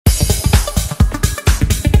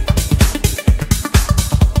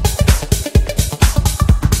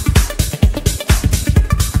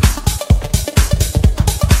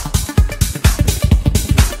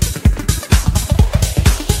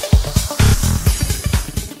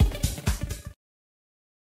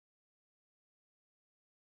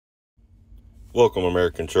Welcome,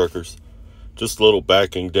 American truckers. Just a little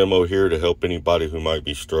backing demo here to help anybody who might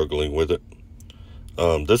be struggling with it.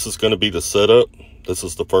 This is going to be the setup. This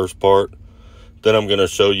is the first part. Then I'm going to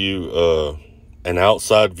show you an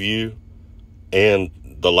outside view, and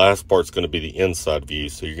the last part's going to be the inside view.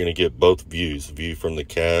 So you're going to get both views, a view from the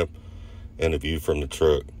cab and a view from the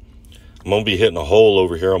truck. I'm going to be hitting a hole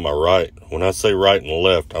over here on my right. When I say right and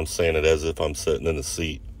left, I'm saying it as if I'm sitting in the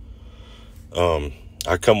seat.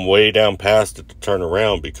 I come way down past it to turn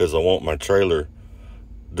around because I want my trailer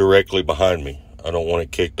directly behind me. I don't want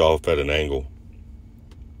it kicked off at an angle.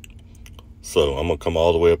 So I'm going to come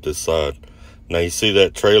all the way up this side. Now you see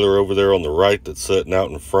that trailer over there on the right that's sitting out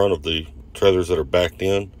in front of the trailers that are backed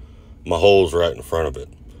in? My hole's right in front of it.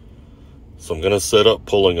 So I'm going to set up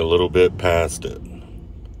pulling a little bit past it.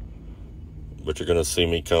 But you're going to see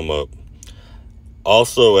me come up.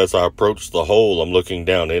 Also, as I approach the hole, I'm looking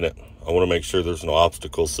down in it. I want to make sure there's no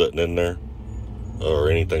obstacles sitting in there or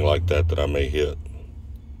anything like that that I may hit.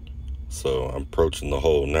 So I'm approaching the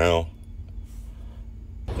hole now.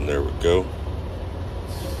 And there we go.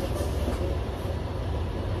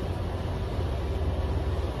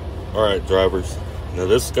 Alright, drivers. Now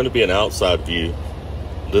this is going to be an outside view.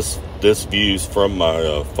 This view's from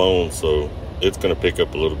my phone, so it's going to pick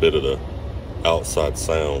up a little bit of the outside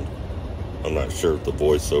sound. I'm not sure if the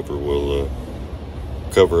voiceover will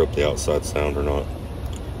cover up the outside sound or not.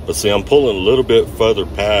 But see, I'm pulling a little bit further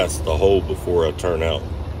past the hole before I turn out,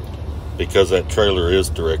 because that trailer is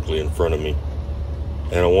directly in front of me.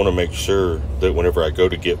 And I want to make sure that whenever I go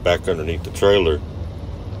to get back underneath the trailer,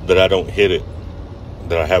 that I don't hit it,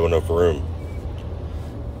 that I have enough room.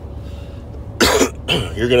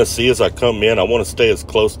 You're going to see as I come in, I want to stay as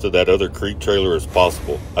close to that other Crete trailer as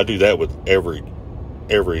possible. I do that with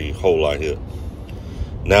every hole I hit.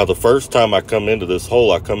 Now, the first time I come into this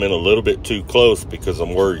hole, I come in a little bit too close because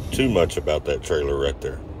I'm worried too much about that trailer right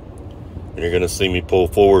there. And you're going to see me pull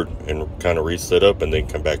forward and kind of reset up and then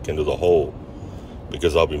come back into the hole,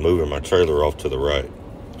 because I'll be moving my trailer off to the right.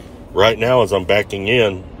 Right now, as I'm backing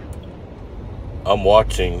in, I'm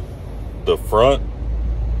watching the front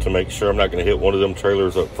to make sure I'm not going to hit one of them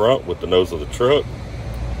trailers up front with the nose of the truck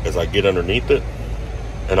as I get underneath it.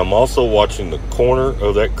 And I'm also watching the corner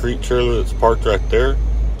of that Crete trailer that's parked right there,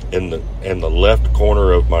 and the left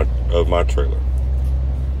corner of my trailer.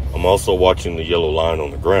 I'm also watching the yellow line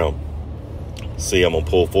on the ground. See, I'm gonna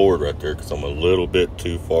pull forward right there because I'm a little bit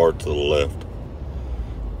too far to the left.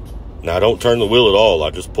 Now I don't turn the wheel at all. I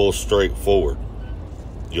just pull straight forward.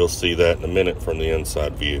 You'll see that in a minute from the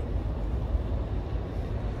inside view.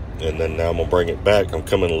 And then now I'm gonna bring it back. I'm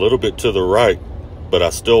coming a little bit to the right, but I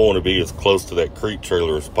still want to be as close to that Crete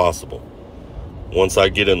trailer as possible. Once I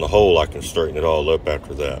get in the hole, I can straighten it all up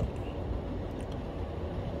after that.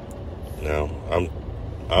 Now,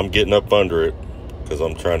 I'm getting up under it because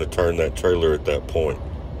I'm trying to turn that trailer at that point.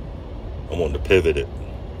 I want to pivot it.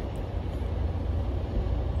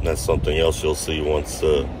 And that's something else you'll see once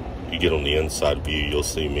you get on the inside view. You'll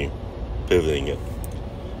see me pivoting it.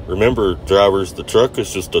 Remember, drivers, the truck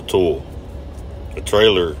is just a tool. The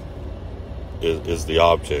trailer is the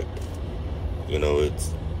object. You know,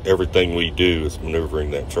 it's everything we do is maneuvering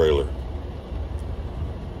that trailer.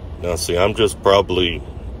 Now see, I'm just probably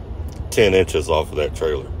 10 inches off of that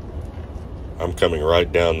trailer. I'm coming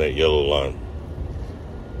right down that yellow line.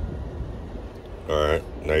 Alright,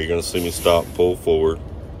 now you're going to see me stop, pull forward.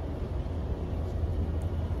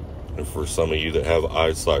 And for some of you that have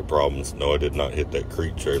eyesight problems, no, I did not hit that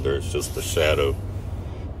Crete trailer. It's just the shadow,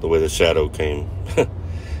 the way the shadow came.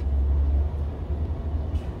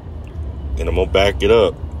 And I'm going to back it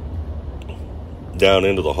up down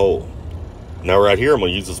into the hole. Now right here, I'm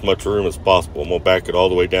going to use as much room as possible. I'm going to back it all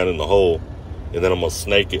the way down in the hole, and then I'm going to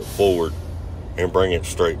snake it forward and bring it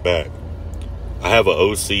straight back. I have an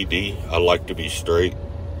OCD. I like to be straight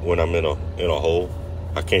when I'm in a hole.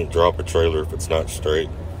 I can't drop a trailer if it's not straight.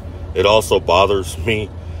 It also bothers me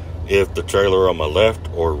if the trailer on my left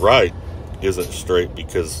or right isn't straight,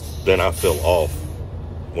 because then I feel off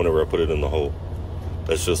whenever I put it in the hole.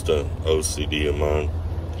 That's just an OCD of mine.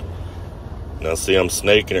 Now see, I'm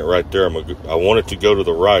snaking it right there. I want it to go to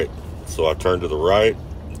the right, so I turn to the right,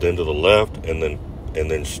 then to the left, and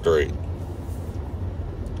then straight.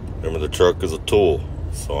 Remember, the truck is a tool,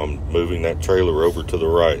 so I'm moving that trailer over to the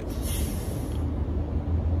right.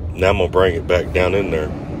 Now I'm gonna bring it back down in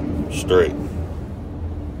there, straight.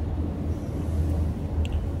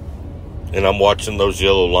 And I'm watching those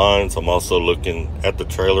yellow lines. I'm also looking at the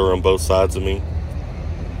trailer on both sides of me.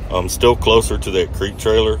 I'm still closer to that Crete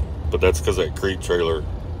trailer, but that's because that Crete trailer,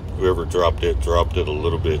 whoever dropped it a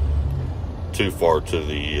little bit too far to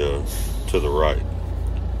the right.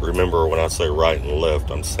 Remember, when I say right and left,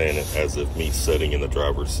 I'm saying it as if me sitting in the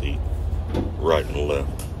driver's seat. Right and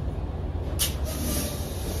left.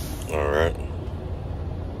 Alright.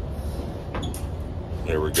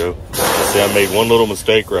 There we go. See, I made one little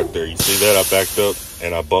mistake right there. You see that? I backed up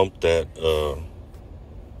and I bumped that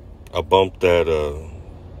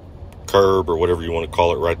curb or whatever you want to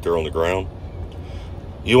call it right there on the ground.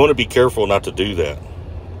 You want to be careful not to do that.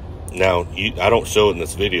 Now, I don't show it in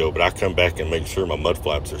this video, but I come back and make sure my mud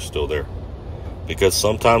flaps are still there. Because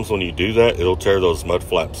sometimes when you do that, it'll tear those mud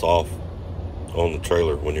flaps off on the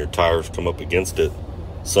trailer. When your tires come up against it,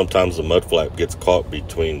 sometimes the mud flap gets caught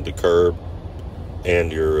between the curb and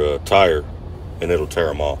your tire, and it'll tear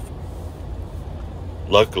them off.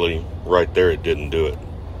 Luckily, right there, it didn't do it.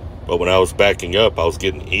 But when I was backing up, I was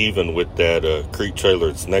getting even with that creek trailer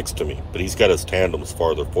that's next to me. But he's got his tandems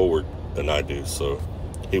farther forward than I do, so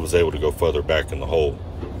he was able to go further back in the hole.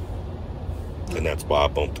 And that's why I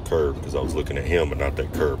bumped the curb, because I was looking at him and not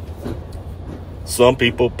that curb. Some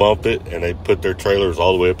people bump it and they put their trailers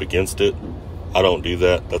all the way up against it. I don't do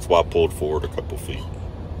that. That's why I pulled forward a couple feet.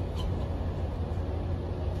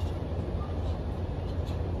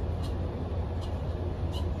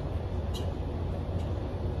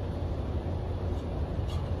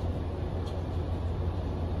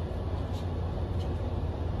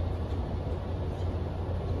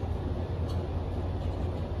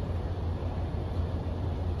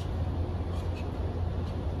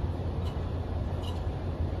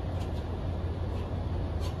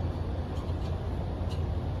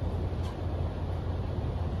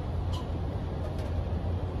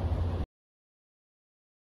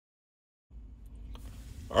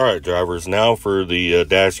 Alright, drivers, now for the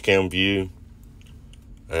dash cam view.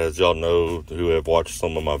 As y'all know, who have watched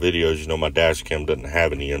some of my videos, you know my dash cam doesn't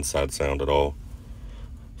have any inside sound at all.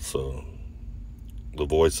 So, the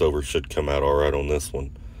voiceover should come out alright on this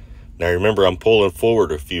one. Now remember, I'm pulling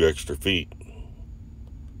forward a few extra feet,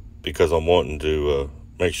 because I'm wanting to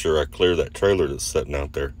make sure I clear that trailer that's sitting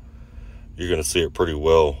out there. You're going to see it pretty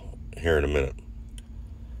well here in a minute.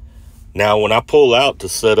 Now, when I pull out to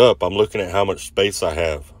set up, I'm looking at how much space I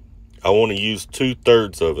have. I want to use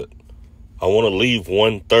 2/3 of it. I want to leave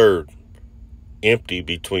 1/3 empty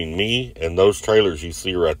between me and those trailers you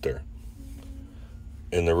see right there.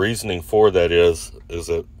 And the reasoning for that is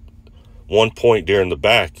that one point there in the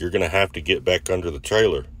back, you're going to have to get back under the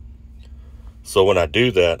trailer. So when I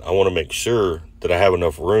do that, I want to make sure that I have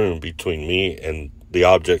enough room between me and the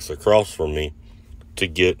objects across from me to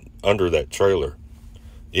get under that trailer.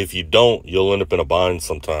 If you don't, you'll end up in a bind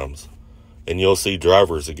sometimes. And you'll see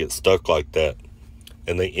drivers that get stuck like that.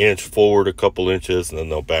 And they inch forward a couple inches and then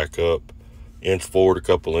they'll back up. Inch forward a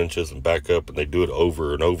couple inches and back up. And they do it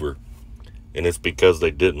over and over. And it's because they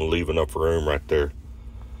didn't leave enough room right there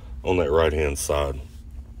on that right hand side.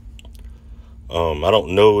 I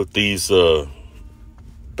don't know if these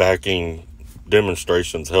backing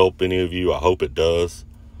demonstrations help any of you. I hope it does.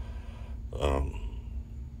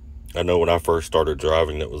 I know when I first started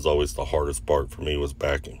driving, that was always the hardest part for me, was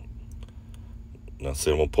backing. And I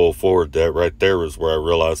said, I'm going to pull forward. That right there was where I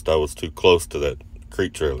realized I was too close to that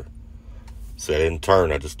creek trailer. So I didn't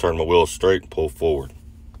turn. I just turned my wheel straight and pulled forward.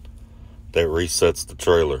 That resets the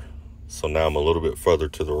trailer. So now I'm a little bit further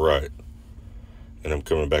to the right. And I'm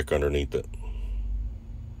coming back underneath it.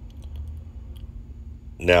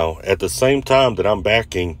 Now, at the same time that I'm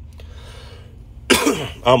backing,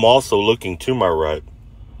 I'm also looking to my right.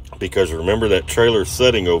 Because remember, that trailer's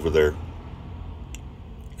setting over there.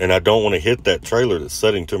 And I don't want to hit that trailer that's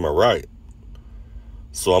setting to my right.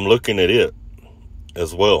 So I'm looking at it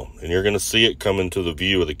as well. And you're going to see it come into the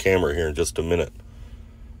view of the camera here in just a minute.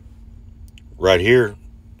 Right here,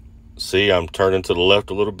 see, I'm turning to the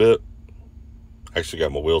left a little bit. Actually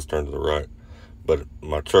got my wheels turned to the right. But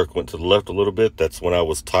my truck went to the left a little bit. That's when I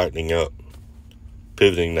was tightening up,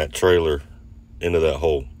 pivoting that trailer into that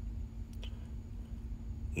hole.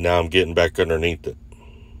 Now I'm getting back underneath it.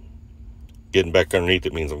 Getting back underneath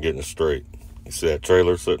it means I'm getting it straight. You see that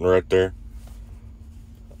trailer sitting right there?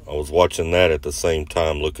 I was watching that at the same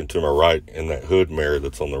time, looking to my right in that hood mirror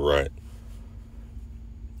that's on the right.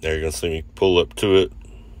 Now you're going to see me pull up to it,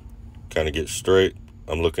 kind of get straight.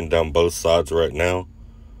 I'm looking down both sides right now,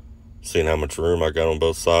 seeing how much room I got on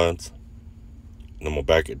both sides. And I'm going to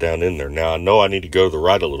back it down in there. Now I know I need to go to the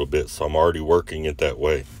right a little bit, so I'm already working it that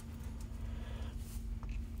way.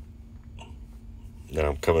 Now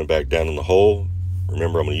I'm coming back down in the hole.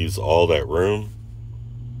 Remember, I'm going to use all that room.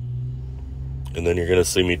 And then you're going to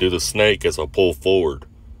see me do the snake as I pull forward.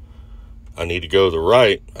 I need to go to the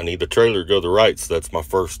right. I need the trailer to go to the right, so that's my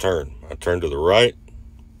first turn. I turn to the right,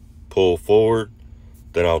 pull forward,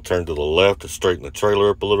 Then I'll turn to the left to straighten the trailer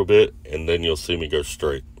up a little bit, and then you'll see me go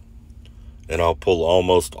straight. And I'll pull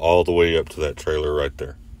almost all the way up to that trailer right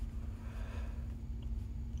there.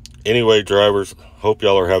 Anyway, drivers, hope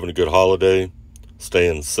y'all are having a good holiday,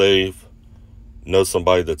 staying safe. Know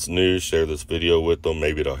somebody that's new, share this video with them,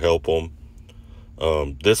 maybe it'll help them.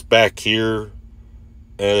 This back here,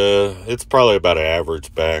 it's probably about an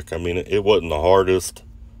average back. I mean, it wasn't the hardest.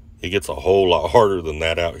 It gets a whole lot harder than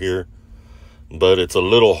that out here, but it's a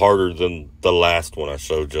little harder than the last one I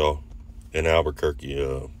showed y'all in Albuquerque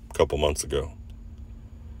a couple months ago.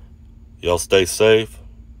 Y'all stay safe,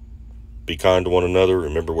 be kind to one another,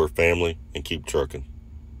 remember we're family, and keep trucking.